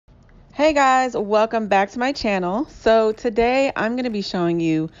Hey guys, welcome back to my channel. So today I'm going to be showing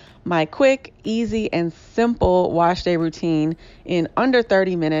you my quick, easy, and simple wash day routine in under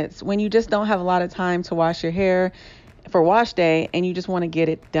 30 minutes when you just don't have a lot of time to wash your hair for wash day and you just want to get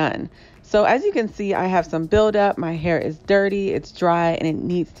it done. So as you can see, I have some buildup. My hair is dirty, it's dry, and it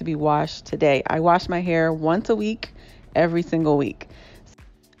needs to be washed today. I wash my hair once a week, every single week.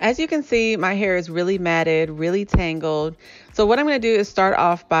 As you can see, my hair is really matted, really tangled. So what I'm going to do is start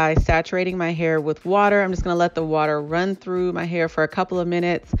off by saturating my hair with water. I'm just going to let the water run through my hair for a couple of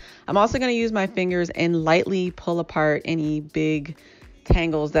minutes. I'm also going to use my fingers and lightly pull apart any big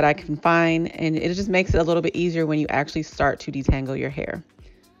tangles that I can find. And it just makes it a little bit easier when you actually start to detangle your hair.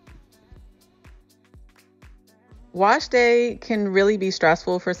 Wash day can really be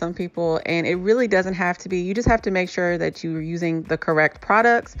stressful for some people, and it really doesn't have to be. You just have to make sure that you're using the correct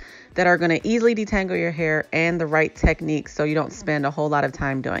products that are going to easily detangle your hair and the right techniques so you don't spend a whole lot of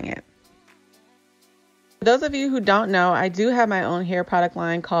time doing it. For those of you who don't know, I do have my own hair product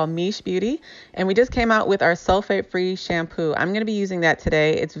line called Miche Beauty, and we just came out with our sulfate-free shampoo. I'm going to be using that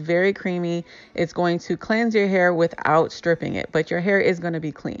today. It's very creamy. It's going to cleanse your hair without stripping it, but your hair is going to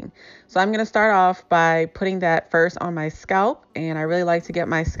be clean. So I'm going to start off by putting that first on my scalp, and I really like to get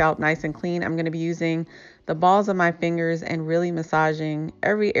my scalp nice and clean. I'm going to be using the balls of my fingers and really massaging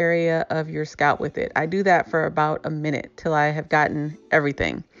every area of your scalp with it. I do that for about a minute till I have gotten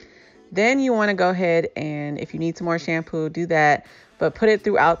everything. Then you want to go ahead and if you need some more shampoo, do that, but put it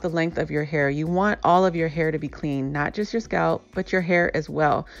throughout the length of your hair. You want all of your hair to be clean, not just your scalp, but your hair as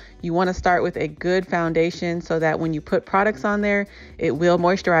well. You want to start with a good foundation so that when you put products on there, it will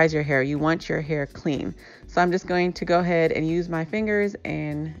moisturize your hair. You want your hair clean. So I'm just going to go ahead and use my fingers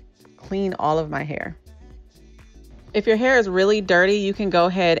and clean all of my hair. If your hair is really dirty, you can go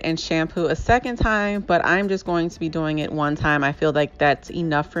ahead and shampoo a second time, but I'm just going to be doing it one time. I feel like that's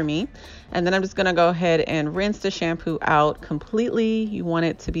enough for me. And then I'm just going to go ahead and rinse the shampoo out completely. You want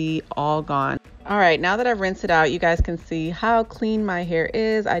it to be all gone. All right, now that I've rinsed it out, you guys can see how clean my hair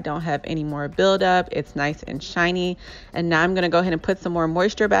is. I don't have any more buildup. It's nice and shiny. And now I'm going to go ahead and put some more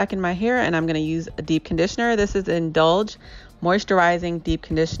moisture back in my hair, and I'm going to use a deep conditioner. This is Indulge Moisturizing Deep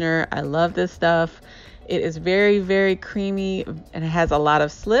Conditioner. I love this stuff. It is very, very creamy and it has a lot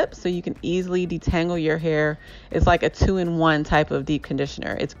of slip, so you can easily detangle your hair. It's like a 2-in-1 type of deep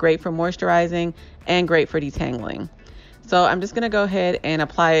conditioner. It's great for moisturizing and great for detangling. So I'm just going to go ahead and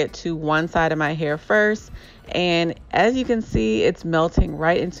apply it to one side of my hair first. And as you can see, it's melting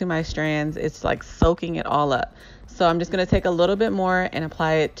right into my strands. It's like soaking it all up. So I'm just going to take a little bit more and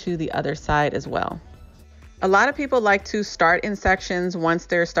apply it to the other side as well. A lot of people like to start in sections once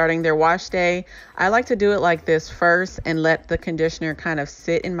they're starting their wash day. I like to do it like this first and let the conditioner kind of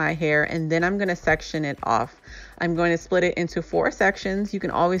sit in my hair, and then I'm going to section it off. I'm going to split it into 4 sections. You can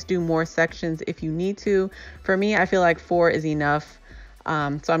always do more sections if you need to. For me, I feel like 4 is enough. So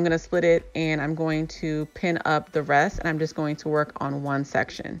I'm going to split it and I'm going to pin up the rest, and I'm just going to work on one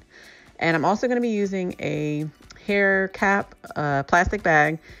section. And I'm also going to be using a hair cap, plastic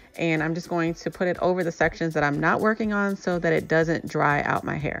bag, and I'm just going to put it over the sections that I'm not working on so that it doesn't dry out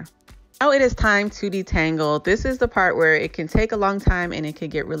my hair. Now it is time to detangle. This is the part where it can take a long time and it can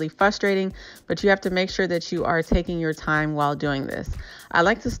get really frustrating, but you have to make sure that you are taking your time while doing this. I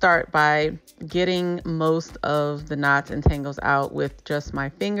like to start by getting most of the knots and tangles out with just my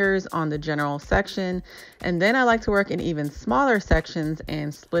fingers on the general section. And then I like to work in even smaller sections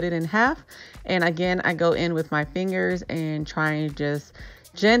and split it in half. And again, I go in with my fingers and try and just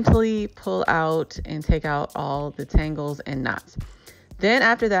gently pull out and take out all the tangles and knots. Then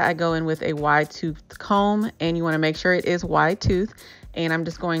after that, I go in with a wide tooth comb, and you want to make sure it is wide tooth. And I'm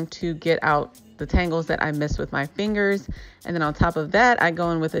just going to get out the tangles that I missed with my fingers. And then on top of that, I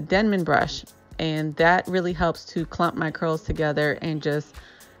go in with a Denman brush, and that really helps to clump my curls together and just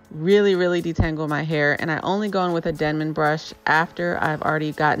really, really detangle my hair. And I only go in with a Denman brush after I've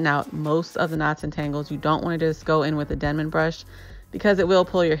already gotten out most of the knots and tangles. You don't want to just go in with a Denman brush because it will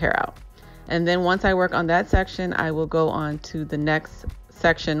pull your hair out. And then once I work on that section, I will go on to the next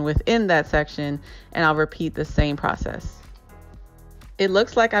section within that section, and I'll repeat the same process. It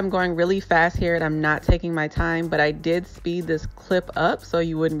looks like I'm going really fast here and I'm not taking my time, but I did speed this clip up so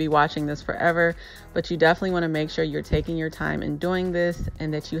you wouldn't be watching this forever. But you definitely want to make sure you're taking your time in doing this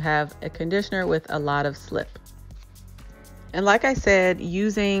and that you have a conditioner with a lot of slip. And like I said,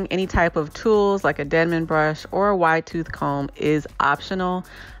 using any type of tools like a Denman brush or a wide tooth comb is optional.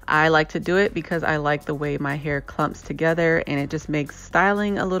 I like to do it because I like the way my hair clumps together, and it just makes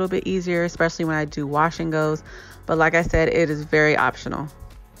styling a little bit easier, especially when I do wash and goes. But like I said, it is very optional.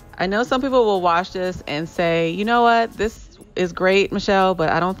 I know some people will watch this and say, you know what, this is great, Michelle, but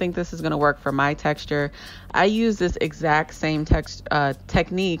I don't think this is going to work for my texture. I use this exact same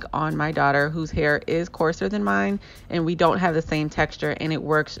technique on my daughter, whose hair is coarser than mine, and we don't have the same texture, and it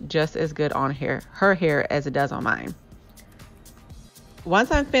works just as good on her hair as it does on mine.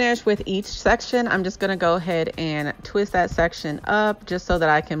 Once I'm finished with each section, I'm just going to go ahead and twist that section up just so that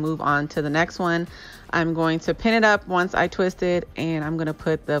I can move on to the next one. I'm going to pin it up once I twist it, and I'm going to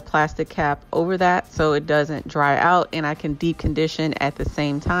put the plastic cap over that so it doesn't dry out and I can deep condition at the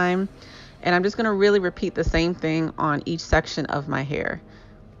same time. And I'm just going to really repeat the same thing on each section of my hair.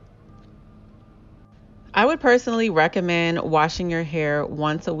 I would personally recommend washing your hair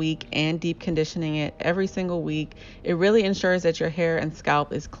once a week and deep conditioning it every single week. It really ensures that your hair and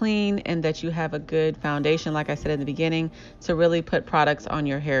scalp is clean and that you have a good foundation, like I said in the beginning, to really put products on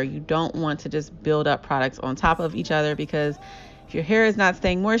your hair. You don't want to just build up products on top of each other, because if your hair is not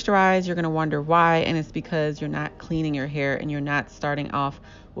staying moisturized, you're going to wonder why, and it's because you're not cleaning your hair and you're not starting off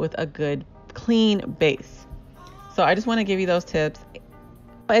with a good clean base. So I just want to give you those tips.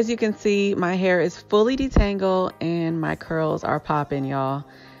 As you can see, my hair is fully detangled and my curls are popping, y'all.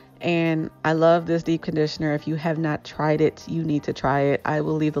 And I love this deep conditioner. If you have not tried it, you need to try it. I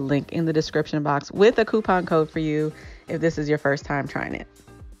will leave the link in the description box with a coupon code for you if this is your first time trying it.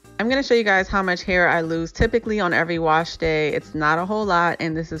 I'm going to show you guys how much hair I lose typically on every wash day. It's not a whole lot,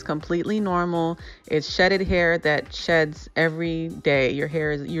 and this is completely normal. It's shedded hair that sheds every day.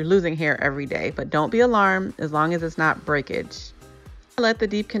 You're losing hair every day, but don't be alarmed as long as it's not breakage. Let the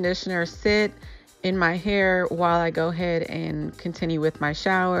deep conditioner sit in my hair while I go ahead and continue with my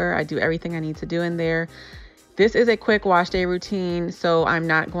shower. I do everything I need to do in there. This is a quick wash day routine, so I'm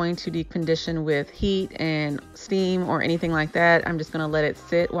not going to deep condition with heat and steam or anything like that. I'm just going to let it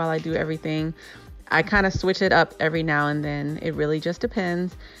sit while I do everything. I kind of switch it up every now and then. It really just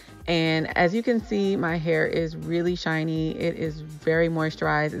depends. And as you can see, my hair is really shiny. It is very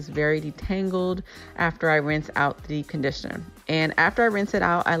moisturized. It's very detangled after I rinse out the deep conditioner. And after I rinse it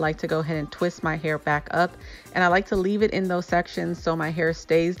out, I like to go ahead and twist my hair back up. And I like to leave it in those sections so my hair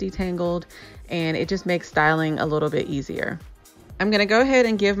stays detangled, and it just makes styling a little bit easier. I'm going to go ahead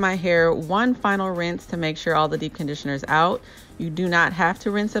and give my hair one final rinse to make sure all the deep conditioner is out. You do not have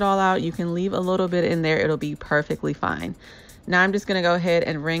to rinse it all out. You can leave a little bit in there. It'll be perfectly fine. Now I'm just going to go ahead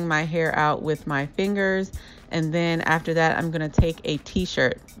and wring my hair out with my fingers. And then after that, I'm going to take a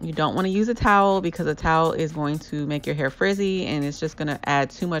t-shirt. You don't want to use a towel, because a towel is going to make your hair frizzy and it's just going to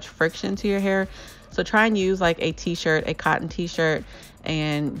add too much friction to your hair. So try and use like a t-shirt, a cotton t-shirt,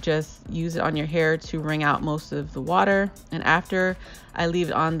 and just use it on your hair to wring out most of the water. And after I leave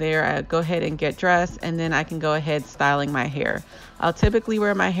it on there, I go ahead and get dressed, and then I can go ahead styling my hair. I'll typically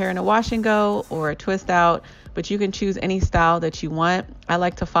wear my hair in a wash and go or a twist out, but you can choose any style that you want. I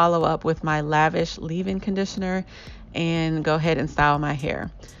like to follow up with my lavish leave-in conditioner and go ahead and style my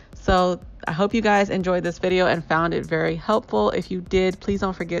hair. So I hope you guys enjoyed this video and found it very helpful. If you did, please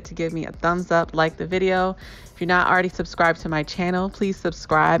don't forget to give me a thumbs up, like the video. If you're not already subscribed to my channel, please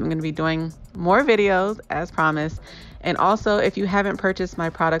subscribe. I'm going to be doing more videos as promised. And also, if you haven't purchased my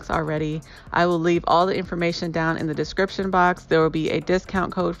products already, I will leave all the information down in the description box. There will be a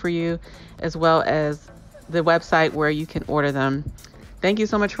discount code for you, as well as the website where you can order them. Thank you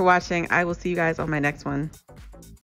so much for watching. I will see you guys on my next one.